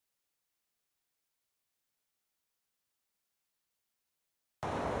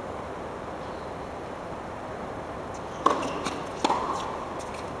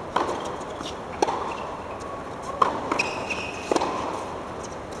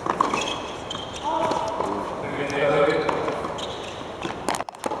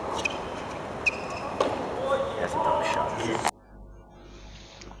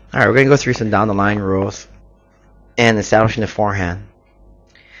Alright, we're going to go through some down the line rules and establishing the forehand.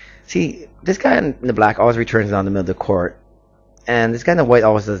 See, this guy in the black always returns down the middle of the court, and this guy in the white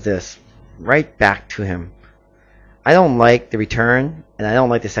always does this, right back to him. I don't like the return, and I don't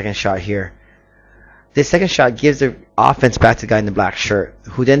like the second shot here. This second shot gives the offense back to the guy in the black shirt,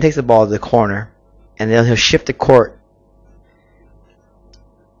 who then takes the ball to the corner, and then he'll shift the court.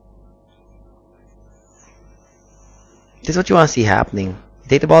 This is what you want to see happening. You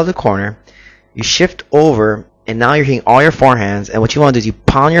take the ball to the corner, you shift over, and now you're hitting all your forehands, and what you want to do is you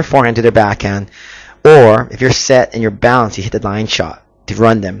pound your forehand to their backhand, or if you're set and you're balanced, you hit the line shot to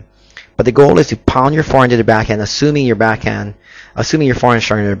run them. But the goal is to pound your forehand to the backhand, assuming your forehand is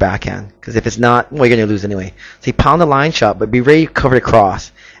stronger than their backhand. Because if it's not, well, you're going to lose anyway. So you pound the line shot, but be ready to cover the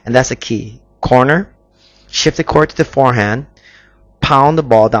cross. And that's the key. Corner, shift the court to the forehand, pound the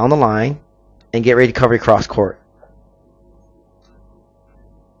ball down the line, and get ready to cover the cross court.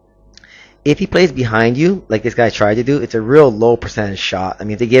 If he plays behind you, like this guy tried to do, it's a real low percentage shot. I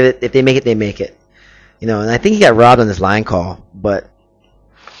mean, if they make it, they make it. You know, and I think he got robbed on this line call. But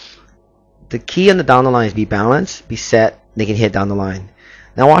the key on the down the line is be balanced, be set, they can hit down the line.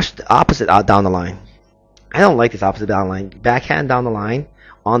 Now watch the opposite out down the line. I don't like this opposite down the line. Backhand down the line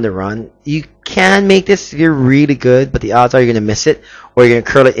on the run. You can make this if you're really good, but the odds are you're going to miss it, or you're going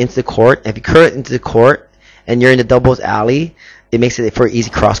to curl it into the court. And if you curl it into the court and you're in the doubles alley, it makes it for an easy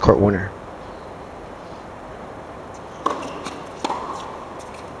cross court winner.